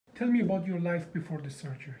Tell me about your life before the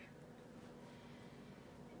surgery.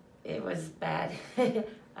 It was bad.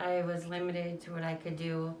 I was limited to what I could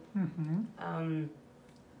do. Mm-hmm.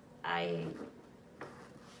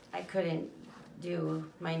 I couldn't do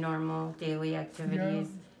my normal daily activities.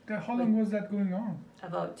 Yeah. How long was that going on?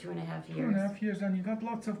 About 2.5 years. 2.5 years, and you got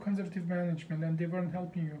lots of conservative management, and they weren't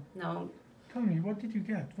helping you. No. Tell me, what did you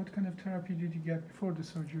get? What kind of therapy did you get before the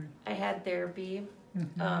surgery? I had therapy.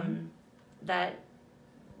 Mm-hmm. That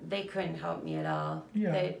they couldn't help me at all.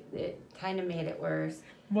 Yeah. It kind of made it worse.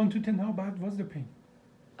 1 to 10, how bad was the pain?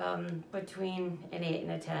 Between an 8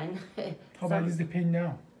 and a 10. How bad is the pain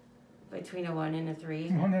now? Between a 1 and a 3.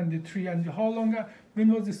 1 and a 3. And how long,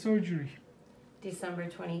 when was the surgery? December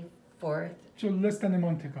 24th. So less than a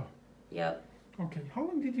month ago. Yep. Okay. How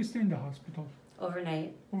long did you stay in the hospital?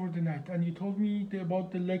 Overnight. Over the night. And you told me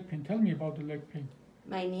about the leg pain. Tell me about the leg pain.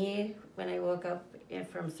 My knee, when I woke up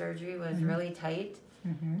from surgery, was Mm-hmm. really tight.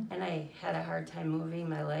 Mm-hmm. And I had a hard time moving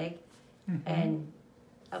my leg. Mm-hmm. And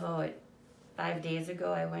about 5 days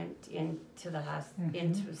ago, I went into the hospital,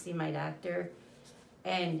 in to see my doctor.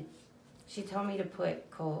 And she told me to put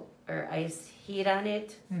cold or ice heat on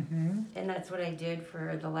it. Mm-hmm. And that's what I did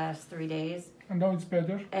for the last 3 days. And now it's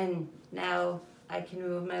better? And now I can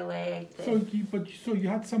move my leg. So you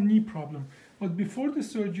had some knee problem. But before the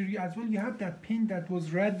surgery as well, you had that pain that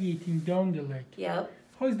was radiating down the leg. Yep.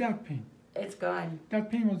 How is that pain? It's gone. That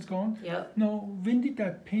pain was gone? Yep. Now, when did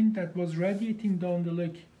that pain that was radiating down the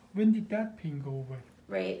leg, when did that pain go away?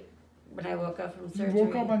 Right when I woke up from You surgery.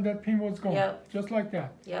 woke up and that pain was gone? Yep. Just like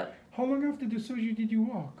that? Yep. How long after the surgery did you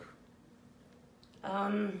walk?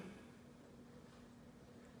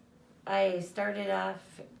 I started off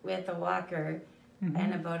with a walker, Mm-hmm.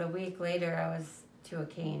 and about a week later I was to a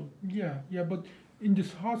cane. Yeah, but in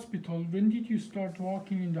this hospital, when did you start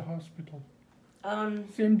walking in the hospital?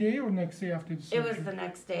 Same day or next day after the surgery? It was the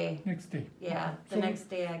next day. Next day? Yeah, the So next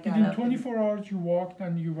day I got within up. 24 hours you walked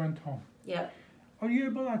and you went home? Yep. Are you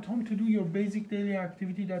able at home to do your basic daily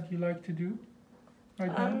activity that you like to do?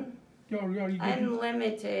 Right now? Yeah, are you getting... I'm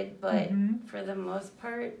limited, but Mm-hmm. for the most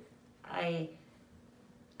part, I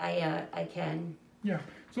can. Yeah,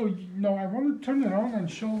 so now I want to turn around and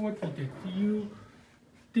show what you did. You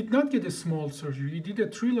did not get a small surgery. You did a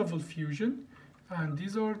 3-level fusion, and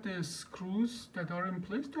these are the screws that are in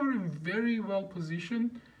place. They are in very well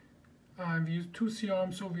positioned. We used 2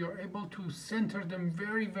 C-arms, so we are able to center them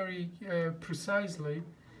very, very precisely.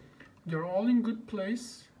 They're all in good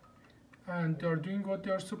place, and they're doing what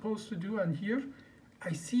they're supposed to do. And here,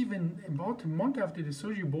 I see when about a month after the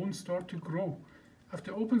surgery, bones start to grow.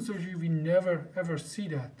 After open surgery, we never ever see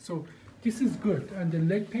that. So this is good, and the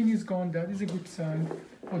leg pain is gone. That is a good sign,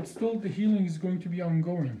 but still the healing is going to be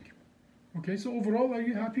ongoing. Okay, so overall, are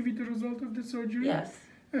you happy with the result of the surgery? Yes.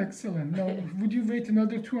 Excellent. Now, would you wait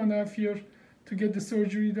another 2.5 years to get the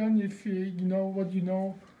surgery done if you know what you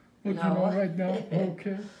know right now?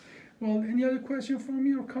 Okay. Well, any other question for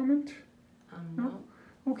me or comment? No.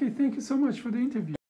 Okay, thank you so much for the interview.